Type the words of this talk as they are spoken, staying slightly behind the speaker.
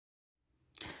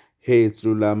Hey, it's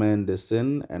Lulama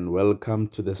Anderson, and welcome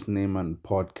to the Sneyman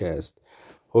podcast.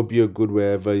 Hope you're good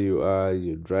wherever you are.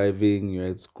 You're driving, you're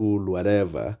at school,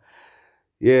 whatever.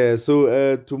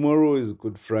 Tomorrow is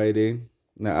Good Friday.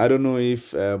 Now, I don't know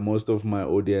if most of my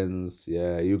audience,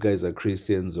 you guys are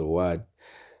Christians or what.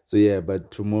 But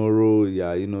tomorrow,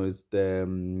 it's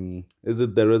is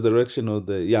it the resurrection or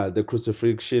the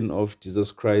crucifixion of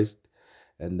Jesus Christ,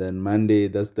 and then Monday,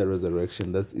 that's the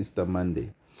resurrection, that's Easter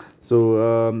Monday.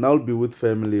 I'll be with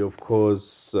family, of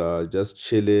course, just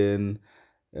chilling,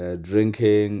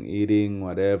 drinking, eating,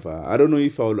 whatever. I don't know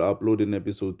if I'll upload an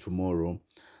episode tomorrow,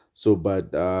 but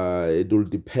it will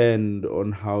depend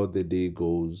on how the day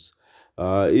goes.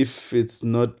 If it's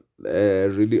not a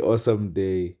really awesome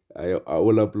day, I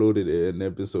will upload an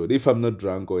episode. If I'm not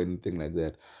drunk or anything like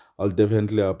that, I'll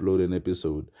definitely upload an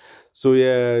episode.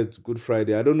 It's Good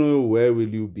Friday. I don't know where will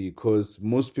you be, because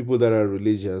most people that are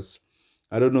religious,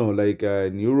 I don't know, like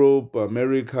in Europe,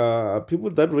 America, are people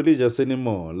that religious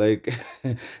anymore? Like,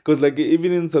 because like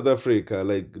even in South Africa,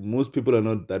 like most people are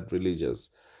not that religious,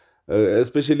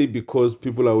 especially because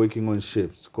people are working on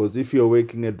shifts. Because if you're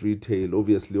working at retail,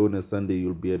 obviously on a Sunday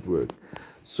you'll be at work,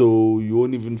 so you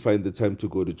won't even find the time to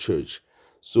go to church.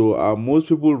 So are most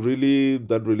people really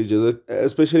that religious,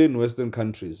 especially in Western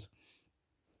countries?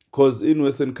 Because in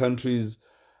Western countries,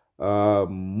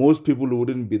 most people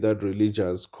wouldn't be that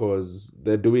religious because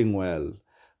they're doing well.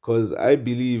 Because I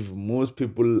believe most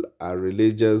people are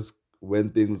religious when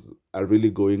things are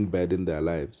really going bad in their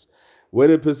lives.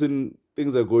 When a person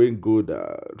things are going good,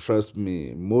 trust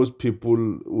me, most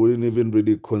people wouldn't even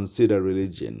really consider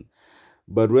religion.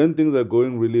 But when things are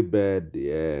going really bad,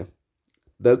 yeah,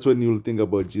 that's when you'll think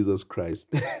about Jesus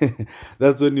Christ.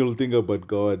 That's when you'll think about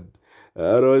God.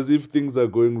 Otherwise, if things are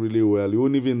going really well, you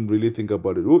won't even really think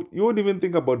about it. You won't even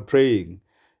think about praying.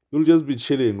 You'll just be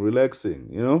chilling,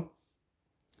 relaxing,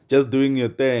 just doing your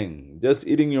thing, just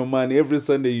eating your money. Every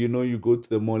Sunday, you go to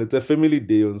the mall. It's a family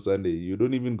day on Sunday. You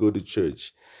don't even go to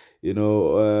church.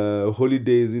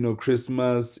 Holidays,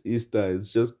 Christmas, Easter,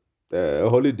 it's just a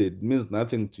holiday. It means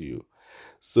nothing to you.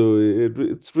 So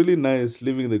it's really nice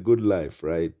living the good life,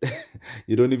 right?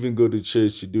 You don't even go to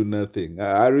church, you do nothing.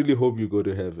 I really hope you go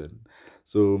to heaven.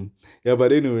 So, yeah,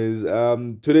 but anyways,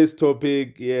 today's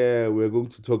topic, we're going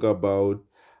to talk about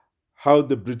how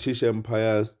the British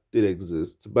Empire still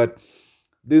exists. But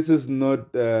this is not,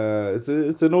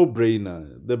 it's a no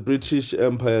brainer. The British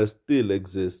Empire still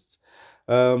exists.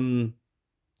 Um,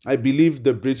 I believe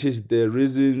the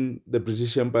reason the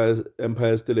British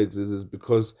Empire still exists is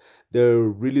because they're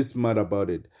really smart about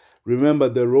it. Remember,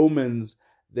 the Romans,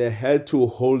 they had to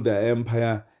hold their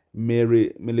empire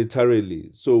militarily.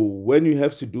 So when you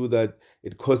have to do that,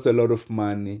 it costs a lot of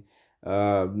money.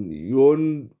 You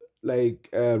won't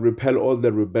repel all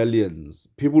the rebellions.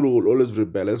 People will always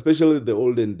rebel, especially in the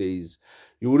olden days.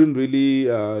 You wouldn't really,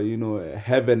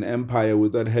 have an empire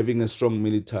without having a strong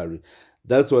military.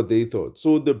 That's what they thought.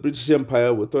 So the British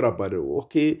Empire thought about it.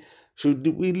 Okay, should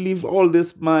we leave all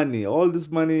this money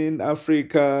in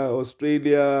Africa,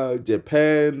 Australia,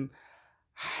 Japan?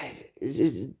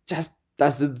 It just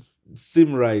doesn't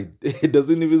seem right. It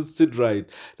doesn't even sit right.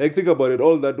 Like, think about it,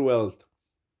 all that wealth.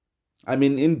 I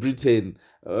mean, in Britain,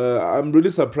 I'm really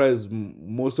surprised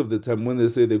most of the time when they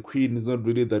say the Queen is not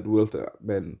really that wealthy.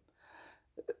 Man,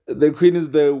 the Queen is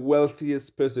the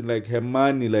wealthiest person. Like her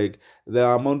money, like the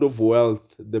amount of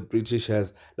wealth the British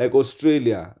has. Like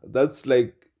Australia, that's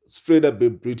like straight up a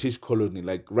British colony.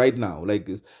 Like right now,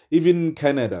 even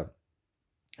Canada,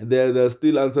 there's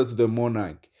still answers to the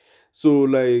monarch. So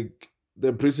like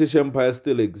the British Empire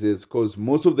still exists because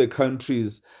most of the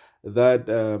countries that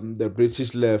the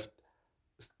British left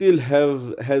still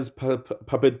has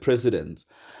puppet presidents.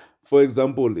 For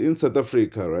example, in South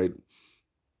Africa, right?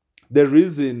 The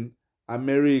reason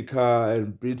America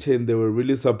and Britain, they were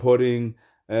really supporting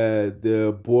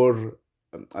the Boer,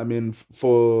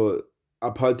 for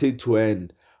apartheid to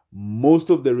end. Most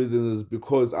of the reasons is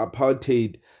because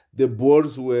apartheid, the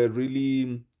Boers were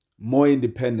really more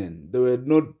independent. They were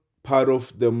not part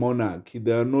of the monarchy.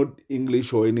 They are not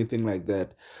English or anything like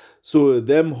that. So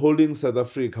them holding South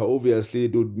Africa, obviously,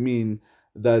 it would mean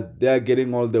that they are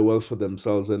getting all the wealth for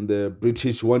themselves, and the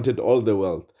British wanted all the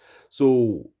wealth.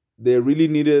 So they really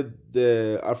needed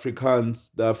the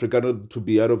Afrikaner to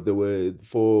be out of the way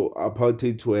for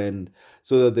apartheid to end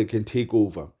so that they can take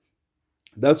over.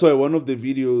 That's why one of the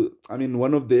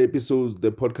episodes,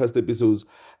 the podcast episodes,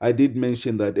 I did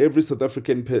mention that every South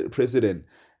African president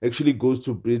actually goes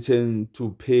to Britain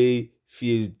to pay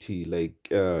fealty,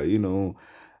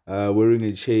 wearing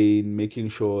a chain, making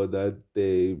sure that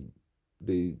they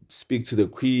speak to the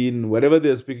Queen, whatever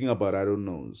they're speaking about. I don't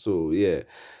know. So yeah,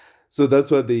 So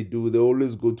that's what they do. They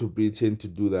always go to Britain to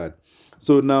do that.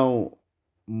 So now,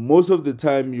 most of the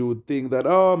time, you would think that,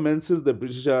 oh man, since the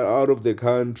British are out of the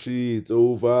country, it's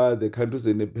over, the country's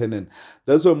independent.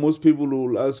 That's why most people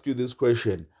will ask you this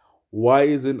question: why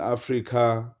isn't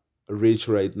Africa rich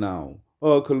right now?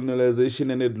 Oh,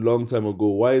 colonialization ended long time ago.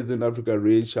 Why isn't Africa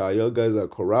rich? Your guys are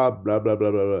corrupt, blah, blah,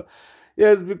 blah, blah, blah.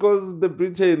 Yes, because the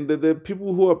Britain, the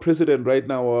people who are president right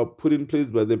now are put in place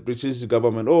by the British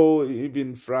government, or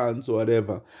even France or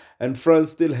whatever. And France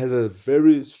still has a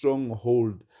very strong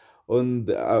hold on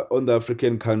the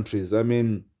African countries. I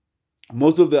mean,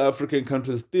 most of the African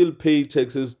countries still pay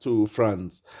taxes to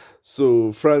France.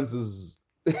 So France is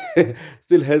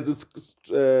still has this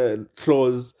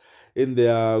clause in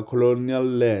their colonial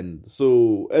land.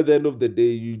 So at the end of the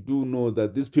day, you do know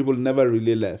that these people never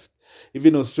really left.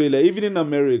 Even Australia, even in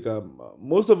America,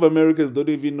 most of Americans don't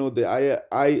even know the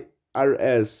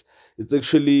IRS. It's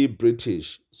actually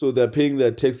British. So they're paying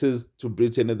their taxes to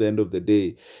Britain at the end of the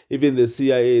day. Even the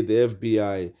CIA, the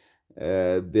FBI,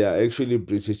 they are actually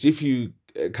British. If you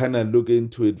kind of look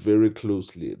into it very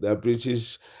closely, they're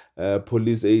British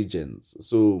police agents.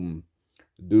 So,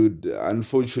 dude,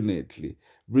 unfortunately,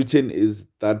 Britain is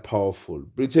that powerful.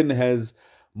 Britain has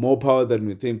more power than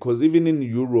we think, because even in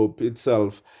Europe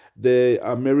itself, they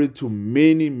are married to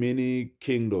many, many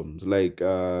kingdoms. Like,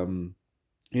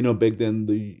 back then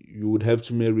you would have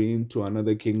to marry into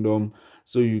another kingdom,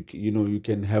 so you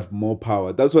can have more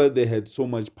power. That's why they had so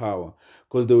much power,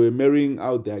 because they were marrying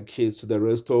out their kids to the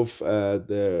rest of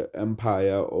the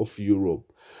empire of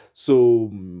Europe. So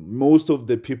most of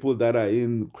the people that are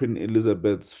in Queen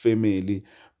Elizabeth's family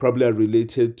probably are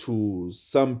related to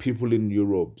some people in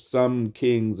Europe, some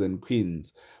kings and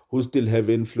queens who still have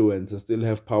influence and still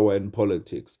have power in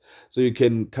politics. So you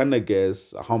can kind of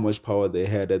guess how much power they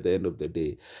had at the end of the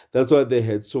day. That's why they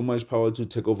had so much power to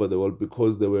take over the world,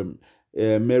 because they were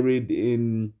married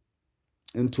into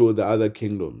the other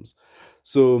kingdoms.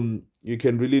 So you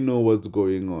can really know what's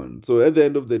going on. So at the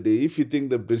end of the day, if you think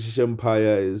the British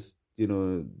Empire is,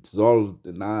 dissolved,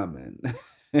 nah, man.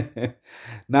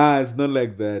 Nah, it's not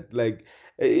like that. Like,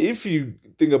 if you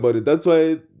think about it, that's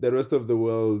why the rest of the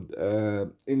world,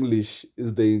 English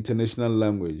is the international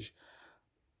language.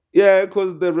 Yeah,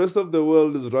 because the rest of the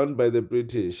world is run by the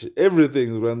British.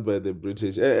 Everything is run by the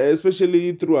British,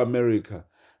 especially through America.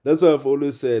 That's why I've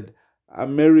always said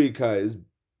America is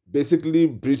basically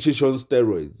British on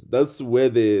steroids. That's where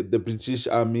the British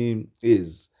army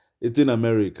is. It's in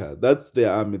America. That's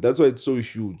their army. That's why it's so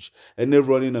huge. And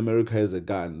everyone in America has a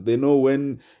gun. They know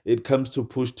when it comes to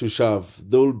push to shove,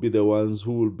 they'll be the ones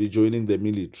who will be joining the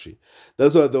military.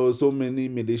 That's why there were so many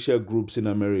militia groups in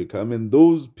America. I mean,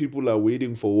 those people are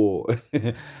waiting for war.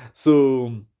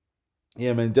 So,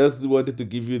 yeah, man, just wanted to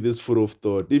give you this food of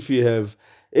thought. If you have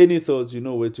any thoughts, you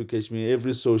know where to catch me.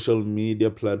 Every social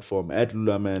media platform at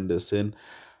Lulama Anderson.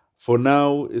 For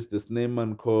now, it's the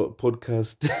Snayman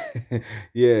podcast.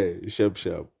 Yeah, sharp,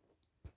 sharp.